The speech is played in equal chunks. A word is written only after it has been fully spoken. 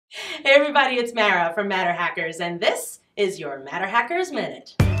Hey everybody, it's Mara from MatterHackers, and this is your MatterHackers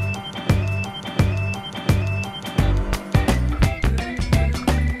Minute.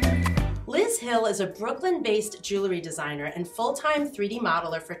 Lizz Hill is a Brooklyn-based jewelry designer and full-time 3D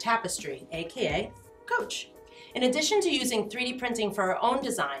modeler for Tapestry, aka Coach. In addition to using 3D printing for her own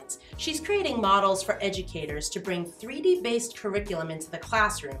designs, she's creating models for educators to bring 3D-based curriculum into the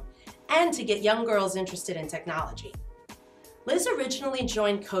classroom and to get young girls interested in technology. Lizz originally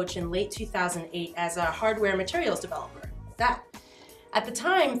joined Coach in late 2008 as a hardware materials developer. At the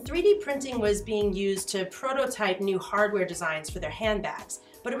time, 3D printing was being used to prototype new hardware designs for their handbags,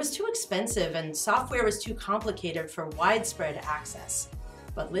 but it was too expensive and software was too complicated for widespread access.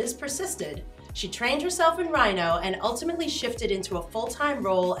 But Lizz persisted. She trained herself in Rhino and ultimately shifted into a full-time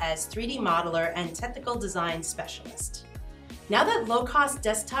role as 3D modeler and technical design specialist. Now that low-cost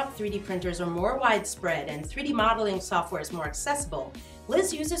desktop 3D printers are more widespread and 3D modeling software is more accessible,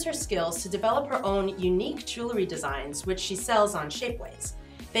 Lizz uses her skills to develop her own unique jewelry designs, which she sells on Shapeways.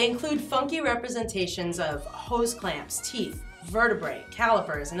 They include funky representations of hose clamps, teeth, vertebrae,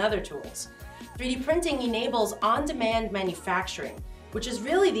 calipers, and other tools. 3D printing enables on-demand manufacturing, which is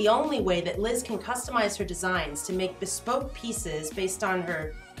really the only way that Lizz can customize her designs to make bespoke pieces based on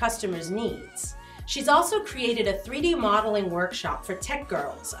her customers' needs. She's also created a 3D modeling workshop for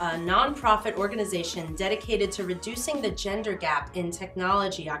TechGirlz, a nonprofit organization dedicated to reducing the gender gap in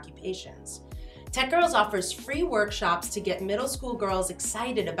technology occupations. TechGirlz offers free workshops to get middle school girls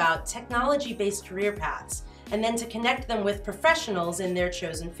excited about technology-based career paths, and then to connect them with professionals in their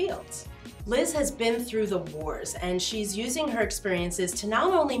chosen fields. Lizz has been through the wars, and she's using her experiences to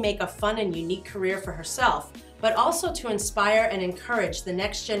not only make a fun and unique career for herself, but also to inspire and encourage the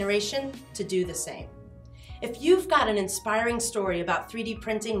next generation to do the same. If you've got an inspiring story about 3D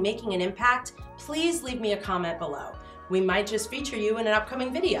printing making an impact, please leave me a comment below. We might just feature you in an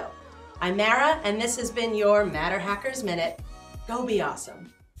upcoming video. I'm Mara, and this has been your MatterHackers Minute. Go be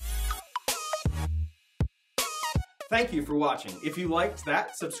awesome. Thank you for watching. If you liked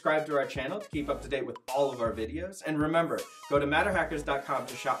that, subscribe to our channel to keep up to date with all of our videos. And remember, go to matterhackers.com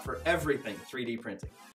to shop for everything 3D printing.